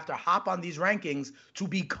he would have to hop on these rankings to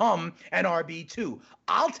become an RB2.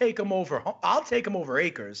 I'll take him over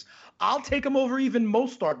Akers. I'll take him over even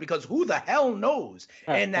Mostert because who the hell knows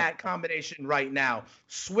in that combination right now.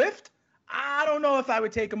 Swift, I don't know if I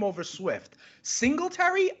would take him over Swift.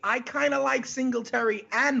 Singletary, I kind of like Singletary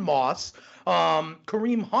and Moss.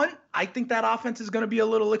 Kareem Hunt, I think that offense is going to be a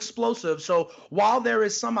little explosive. So while there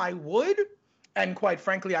is some I would, and quite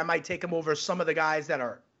frankly, I might take him over some of the guys that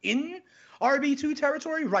are in RB2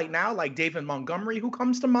 territory right now, like David Montgomery, who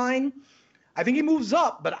comes to mind. I think he moves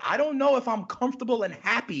up, but I don't know if I'm comfortable and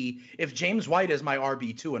happy if James White is my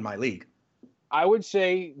RB2 in my league. I would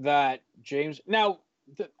say that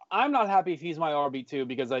I'm not happy if he's my RB2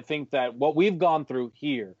 because I think that what we've gone through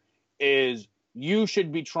here is you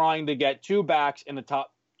should be trying to get 2 backs in the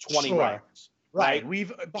top 20 ranks. Right.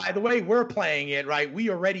 By the way, we're playing it, right? We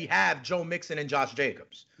already have Joe Mixon and Josh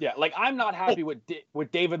Jacobs. Yeah, like I'm not happy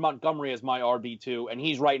with David Montgomery as my RB2, and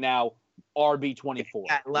he's right now RB24.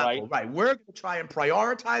 At level, right? We're going to try and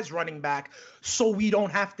prioritize running back so we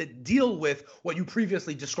don't have to deal with what you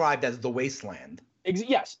previously described as the wasteland.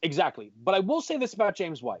 Yes, exactly. But I will say this about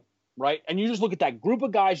James White, right? And you just look at that group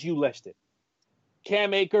of guys you listed.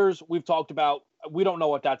 Cam Akers, we've talked about. We don't know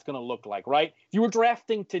what that's going to look like, right? If you were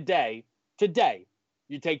drafting today,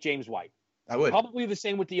 you take James White. I would. Probably the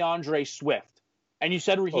same with DeAndre Swift. And you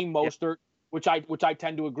said Raheem Mostert, which I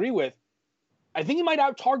tend to agree with. I think he might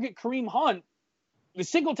out-target Kareem Hunt. The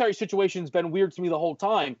Singletary situation's been weird to me the whole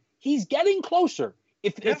time. He's getting closer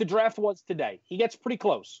if the draft was today. He gets pretty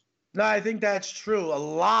close. No, I think that's true. A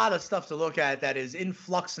lot of stuff to look at that is in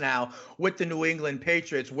flux now with the New England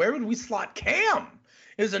Patriots. Where would we slot Cam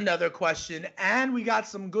is another question. And we got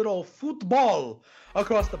some good old football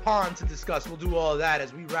across the pond to discuss. We'll do all of that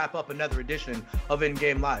as we wrap up another edition of In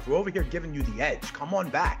Game Live. We're over here giving you the edge. Come on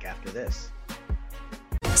back after this.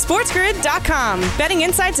 SportsGrid.com. Betting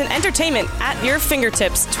insights and entertainment at your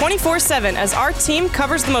fingertips 24/7 as our team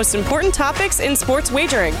covers the most important topics in sports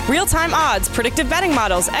wagering. Real-time odds, predictive betting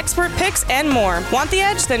models, expert picks, and more. Want the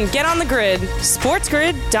edge? Then get on the grid.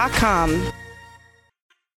 SportsGrid.com.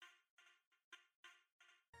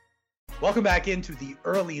 Welcome back into the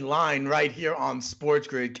early line right here on Sports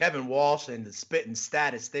Grid. Kevin Walsh and the spitting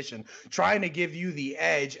statistician trying to give you the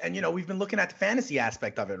edge. And, we've been looking at the fantasy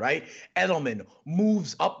aspect of it, right? Edelman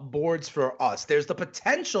moves up boards for us. There's the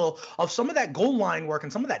potential of some of that goal line work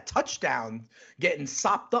and some of that touchdown getting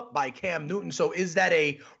sopped up by Cam Newton. So is that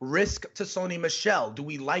a risk to Sony Michel? Do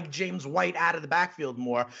we like James White out of the backfield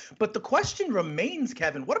more? But the question remains,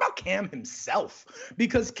 Kevin, what about Cam himself?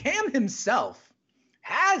 Because Cam himself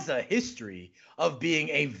has a history of being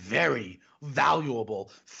a very valuable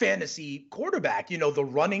fantasy quarterback. The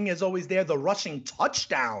running is always there. The rushing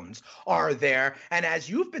touchdowns are there. And as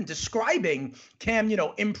you've been describing, Cam,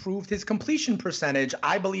 improved his completion percentage.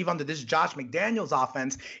 I believe under this Josh McDaniels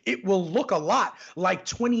offense, it will look a lot like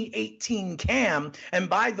 2018 Cam. And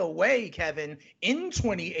by the way, Kevin, in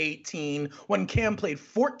 2018, when Cam played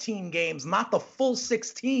 14 games, not the full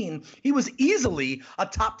 16, he was easily a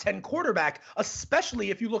top 10 quarterback, especially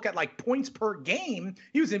if you look at like points per game.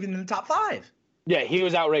 He was even in the top 5. Yeah, he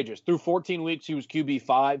was outrageous. Through 14 weeks, he was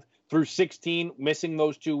QB5. Through 16, missing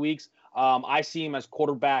those 2 weeks, I see him as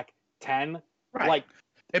quarterback 10. Right.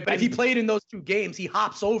 But if he played in those 2 games, he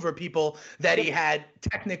hops over people that he had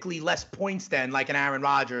technically less points than, like an Aaron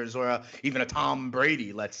Rodgers or even a Tom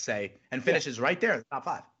Brady, let's say, and finishes right there in the top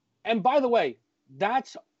 5. And by the way,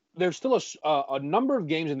 there's still a number of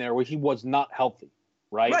games in there where he was not healthy,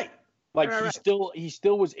 right? Right. Like he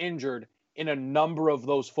still was injured in a number of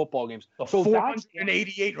those football games. So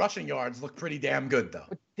 488 rushing yards look pretty damn good, though.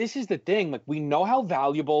 But this is the thing. Like, we know how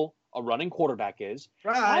valuable a running quarterback is.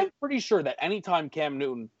 Right. I'm pretty sure that anytime Cam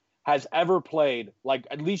Newton has ever played, like,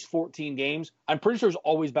 at least 14 games, I'm pretty sure he's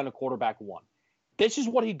always been a quarterback 1. This is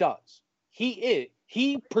what he does. He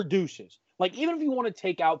produces. Like, even if you want to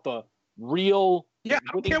take out the real... Yeah,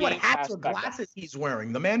 I don't care what hats or glasses he's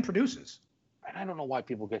wearing. The man produces. And I don't know why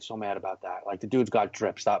people get so mad about that. Like, the dude's got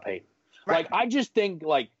drip. Stop hating. Right. Like, I just think,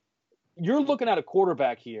 like, you're looking at a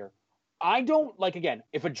quarterback here. I don't, like, again,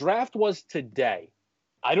 if a draft was today,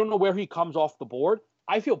 I don't know where he comes off the board.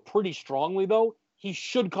 I feel pretty strongly, though, he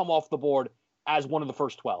should come off the board as one of the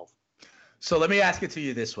first 12. So let me ask it to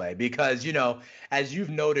you this way, because, as you've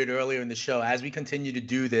noted earlier in the show, as we continue to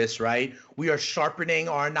do this, right, we are sharpening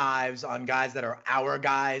our knives on guys that are our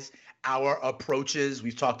guys, our approaches.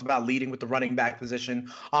 We've talked about leading with the running back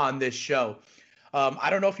position on this show. I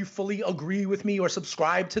don't know if you fully agree with me or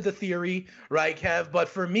subscribe to the theory, right, Kev? But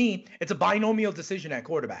for me, it's a binomial decision at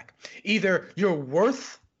quarterback. Either you're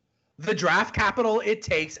worth the draft capital it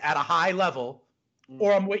takes at a high level,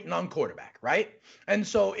 or I'm waiting on quarterback, right? And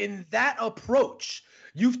so in that approach,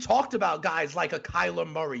 you've talked about guys like a Kyler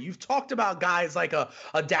Murray. You've talked about guys like a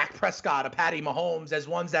Dak Prescott, a Patty Mahomes as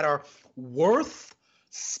ones that are worth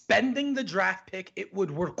spending the draft pick it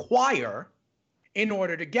would require in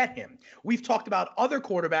order to get him. We've talked about other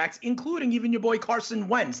quarterbacks, including even your boy Carson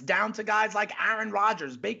Wentz, down to guys like Aaron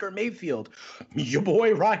Rodgers, Baker Mayfield, your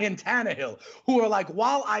boy Ryan Tannehill, who are like,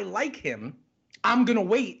 while I like him, I'm going to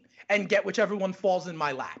wait and get whichever one falls in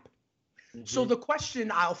my lap. Mm-hmm. So the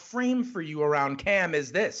question I'll frame for you around Cam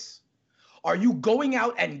is this. Are you going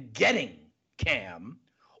out and getting Cam?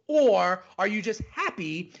 Or are you just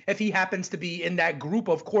happy if he happens to be in that group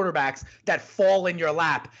of quarterbacks that fall in your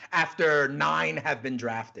lap after 9 have been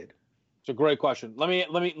drafted? It's a great question. Let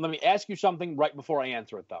me ask you something right before I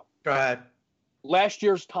answer it, though. Go ahead. Last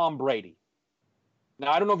year's Tom Brady.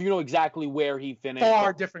 Now, I don't know if you know exactly where he finished.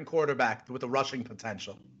 Far different quarterback with a rushing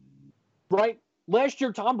potential. Right? Last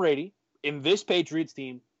year, Tom Brady, in this Patriots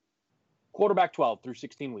team, quarterback 12 through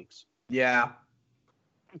 16 weeks. Yeah.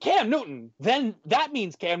 Cam Newton, then that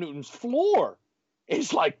means Cam Newton's floor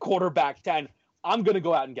is like quarterback 10. I'm going to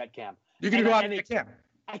go out and get Cam. You're going to go out and get Cam?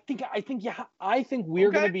 I think we're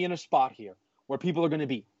going to be in a spot here where people are going to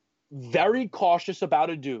be very cautious about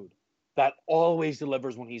a dude that always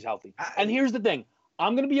delivers when he's healthy. And here's the thing.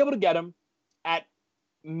 I'm going to be able to get him at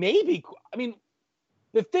maybe – I mean,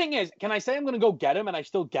 the thing is, can I say I'm going to go get him and I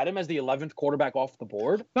still get him as the 11th quarterback off the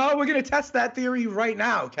board? No, we're going to test that theory right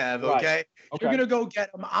now, Kev, okay? Right. You're going to go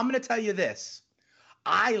get him. I'm going to tell you this.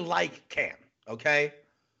 I like Cam, okay?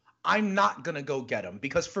 I'm not going to go get him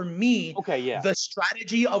because for me, the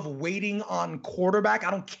strategy of waiting on quarterback,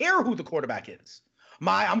 I don't care who the quarterback is.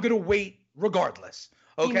 I'm going to wait regardless.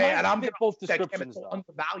 Okay, and I'm going both to that descriptions so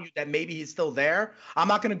undervalued that maybe he's still there. I'm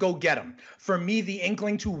not going to go get him. For me, the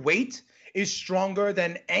inkling to wait is stronger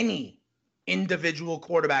than any individual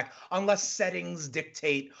quarterback unless settings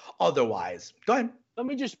dictate otherwise. Go ahead. Let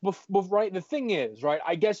me just right. The thing is, right,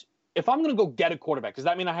 I guess if I'm going to go get a quarterback, does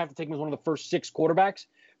that mean I have to take him as one of the first 6 quarterbacks?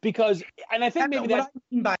 Because, and I think maybe what I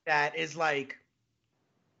mean by that is like,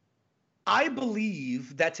 I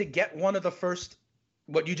believe that to get one of the first,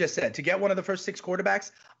 what you just said, to get one of the first 6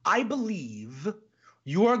 quarterbacks, I believe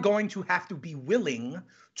you are going to have to be willing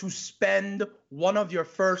to spend one of your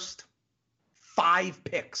first 5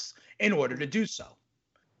 picks in order to do so.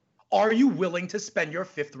 Are you willing to spend your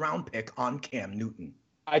 5th round pick on Cam Newton?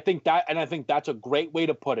 I think that's a great way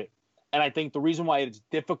to put it. And I think the reason why it's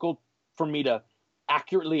difficult for me to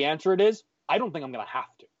accurately answer it is I don't think I'm going to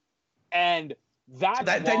have to. And that's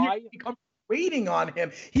why then you become waiting on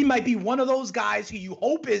him. He might be one of those guys who you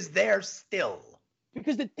hope is there still.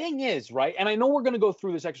 Because the thing is, right, and I know we're going to go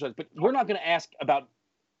through this exercise, but we're not going to ask about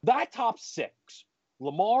that top 6.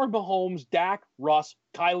 Lamar, Mahomes, Dak, Russ,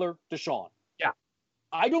 Kyler, Deshaun. Yeah.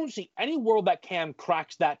 I don't see any world that Cam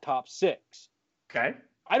cracks that top 6. Okay.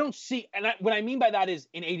 I don't see, and what I mean by that is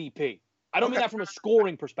in ADP. I don't mean that from a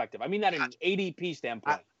scoring perspective. I mean that in an ADP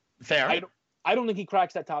standpoint. Fair. I don't think he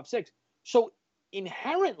cracks that top 6. So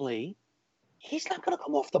inherently, he's not going to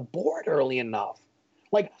come off the board early enough.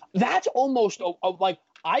 Like, that's almost like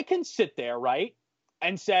I can sit there, right,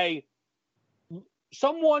 and say,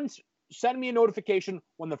 someone's send me a notification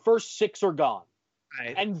when the first 6 are gone.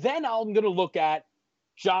 Right. And then I'm going to look at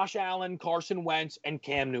Josh Allen, Carson Wentz, and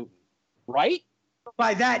Cam Newton, right?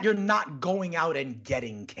 By that, you're not going out and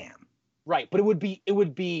getting Cam. Right, but it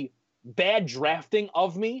would be bad drafting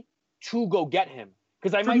of me to go get him.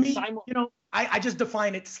 Because I just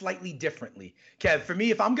define it slightly differently. Kev, for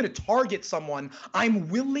me, if I'm going to target someone, I'm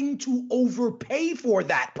willing to overpay for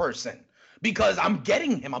that person because I'm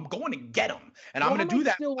getting him. I'm going to get him. And I'm going to do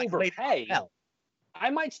that. Still overpay. I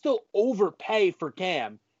might still overpay for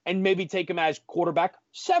Cam and maybe take him as quarterback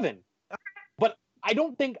 7. But I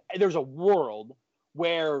don't think there's a world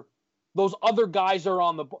where those other guys are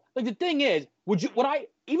on the board. Like, the thing is,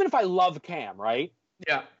 even if I love Cam, right?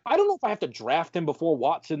 Yeah. I don't know if I have to draft him before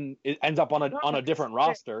Watson ends up on a different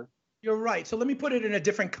roster. You're right. So let me put it in a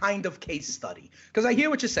different kind of case study. Because I hear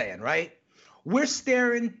what you're saying, right?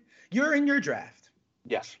 You're in your draft.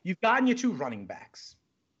 Yes. You've gotten your 2 running backs.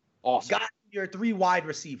 Awesome. Got your 3 wide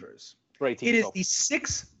receivers. Great team. It is the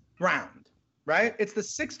 6th round, right? It's the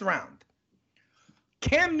 6th round.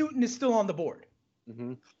 Cam Newton is still on the board.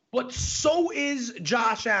 Mm-hmm. But so is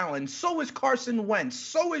Josh Allen. So is Carson Wentz.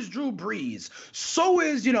 So is Drew Brees. So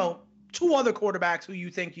is, 2 other quarterbacks who you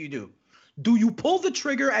think you do. Do you pull the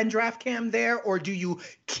trigger and draft Cam there, or do you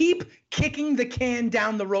keep kicking the can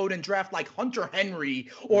down the road and draft like Hunter Henry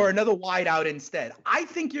or another wideout instead? I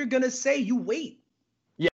think you're going to say you wait.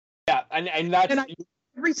 Yeah, and that's...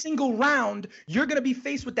 Every single round, you're going to be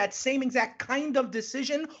faced with that same exact kind of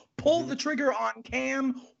decision. Pull the trigger on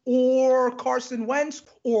Cam or Carson Wentz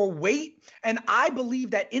or wait. And I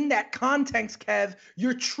believe that in that context, Kev,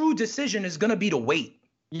 your true decision is going to be to wait.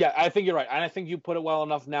 Yeah, I think you're right. And I think you put it well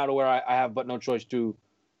enough now to where I have but no choice to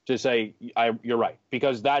say you're right.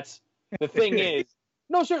 Because that's the thing is,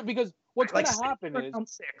 no, sir, because what's going to happen is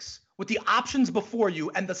 6 with the options before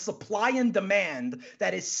you and the supply and demand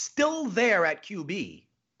that is still there at QB.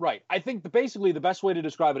 Right. I think basically the best way to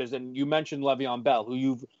describe it is, and you mentioned Le'Veon Bell, who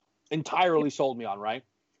you've entirely sold me on, right?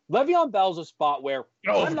 Le'Veon Bell's a spot where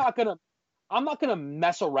I'm not gonna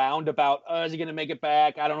mess around about is he gonna make it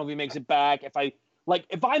back? I don't know if he makes it back. If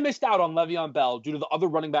I missed out on Le'Veon Bell due to the other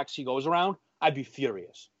running backs he goes around, I'd be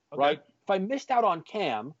furious. Okay. Right? If I missed out on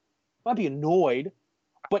Cam, I'd be annoyed.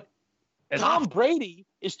 But Tom Brady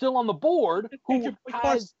is still on the board. Who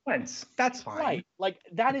has Wentz? That's fine. Right. Like,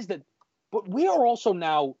 that is the. But we are also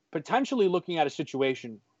now potentially looking at a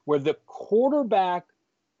situation where the quarterback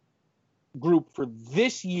group for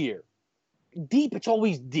this year, deep, it's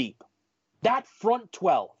always deep. That front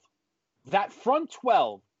 12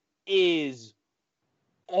 is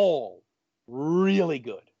all really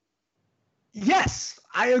good. Yes,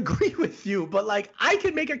 I agree with you, but I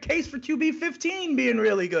can make a case for QB 15 being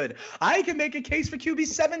really good. I can make a case for QB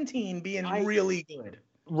 17 being really good.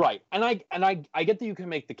 Right, and I get that you can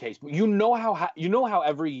make the case, but you know how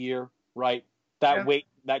every year, right,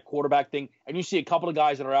 that quarterback thing, and you see a couple of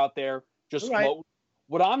guys that are out there just floating.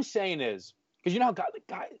 What I'm saying is, because how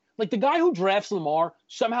the guy who drafts Lamar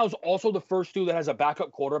somehow is also the first dude that has a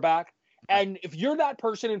backup quarterback, and if you're that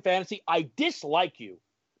person in fantasy, I dislike you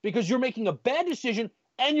because you're making a bad decision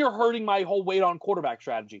and you're hurting my whole weight on quarterback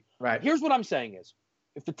strategy. Right. Here's what I'm saying is,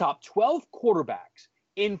 if the top 12 quarterbacks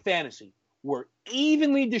in fantasy were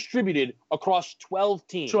evenly distributed across 12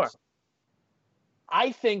 teams, Sure.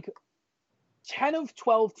 I think 10 of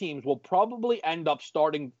 12 teams will probably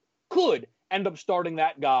could end up starting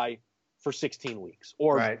that guy for 16 weeks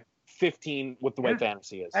or 15 with the way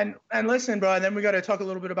fantasy is. And listen, bro, and then we got to talk a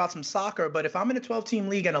little bit about some soccer. But if I'm in a 12-team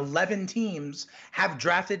league and 11 teams have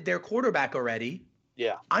drafted their quarterback already,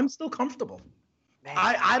 I'm still comfortable.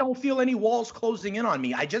 I don't feel any walls closing in on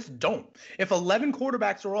me. I just don't. If 11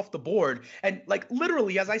 quarterbacks are off the board, and like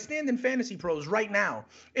literally as I stand in Fantasy Pros right now,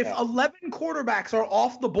 if 11 quarterbacks are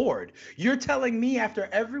off the board, you're telling me after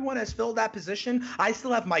everyone has filled that position, I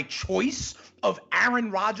still have my choice of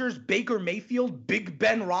Aaron Rodgers, Baker Mayfield, Big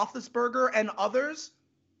Ben Roethlisberger, and others?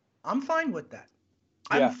 I'm fine with that.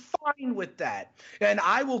 I'm fine with that. And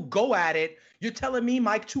I will go at it. You're telling me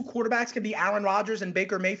my two quarterbacks can be Aaron Rodgers and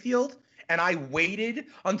Baker Mayfield? And I waited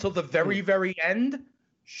until the very, very end?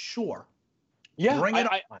 Sure. Yeah. Bring it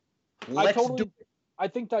on. Let's do it. I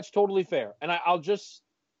think that's totally fair. And I'll just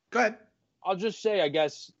go ahead. I'll just say, I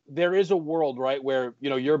guess, there is a world, right, where, you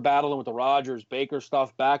know, you're battling with the Rodgers, Baker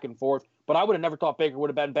stuff back and forth. But I would have never thought Baker would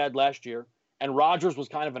have been bad last year. And Rodgers was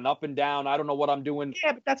kind of an up and down. I don't know what I'm doing.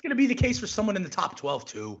 Yeah, but that's going to be the case for someone in the top 12,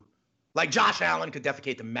 too. Like Josh Allen could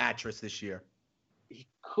defecate the mattress this year. He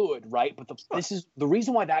could, right? But this is the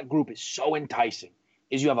reason why that group is so enticing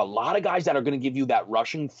is you have a lot of guys that are going to give you that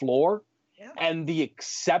rushing floor, and the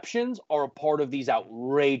exceptions are a part of these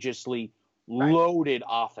outrageously loaded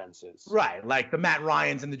offenses. Right, like the Matt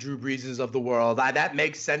Ryans and the Drew Breeses of the world. That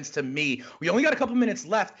makes sense to me. We only got a couple minutes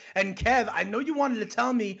left, and Kev, I know you wanted to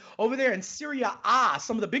tell me over there in Serie A,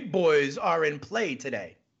 some of the big boys are in play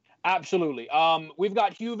today. Absolutely. We've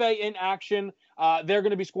got Juve in action. They're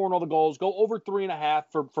going to be scoring all the goals. Go over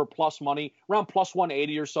 3.5 for plus money, around plus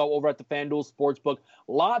 180 or so over at the FanDuel Sportsbook.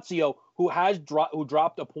 Lazio, who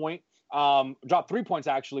dropped a point, dropped 3 points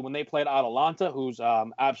actually when they played Atalanta, who's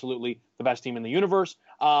absolutely the best team in the universe.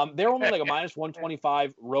 They're only like a minus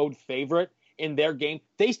 125 road favorite in their game.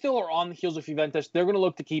 They still are on the heels of Juventus. They're going to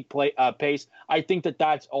look to keep pace. I think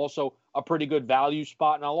that's also a pretty good value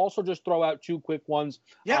spot. And I'll also just throw out two quick ones.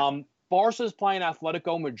 Barca's playing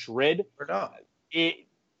Atletico Madrid.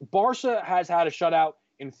 Barca has had a shutout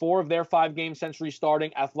in 4 of their 5 games since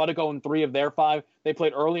restarting. Atletico in 3 of their 5. They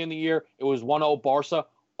played early in the year. It was 1-0 Barca.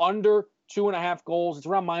 Under 2.5 goals. It's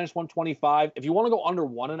around minus 125. If you want to go under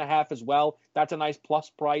 1.5 as well, that's a nice plus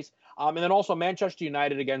price. And then also Manchester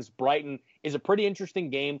United against Brighton is a pretty interesting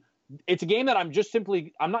game. It's a game that I'm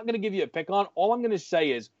not going to give you a pick on. All I'm going to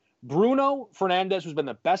say is Bruno Fernandes, who's been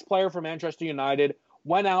the best player for Manchester United,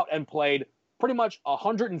 went out and played pretty much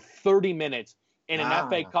 130 minutes in an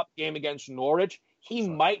FA Cup game against Norwich. He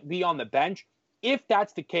might be on the bench. If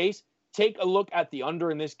that's the case, take a look at the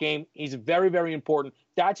under in this game. He's very, very important.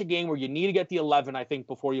 That's a game where you need to get the 11, I think,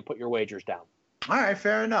 before you put your wagers down. All right,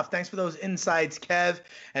 fair enough. Thanks for those insights, Kev.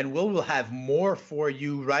 And we'll have more for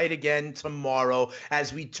you right again tomorrow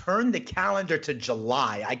as we turn the calendar to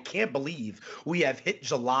July. I can't believe we have hit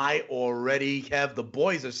July already, Kev. The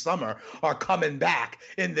boys of summer are coming back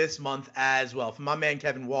in this month as well. For my man,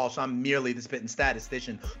 Kevin Walsh, I'm merely the spitting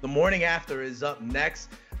statistician. The morning after is up next.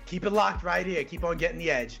 Keep it locked right here. Keep on getting the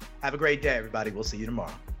edge. Have a great day, everybody. We'll see you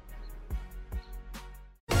tomorrow.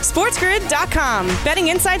 SportsGrid.com. Betting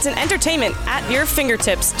insights and entertainment at your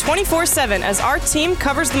fingertips 24/7 as our team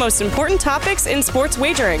covers the most important topics in sports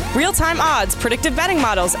wagering. Real-time odds, predictive betting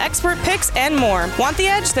models, expert picks, and more. Want the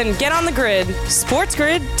edge? Then get on the grid.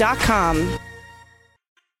 SportsGrid.com.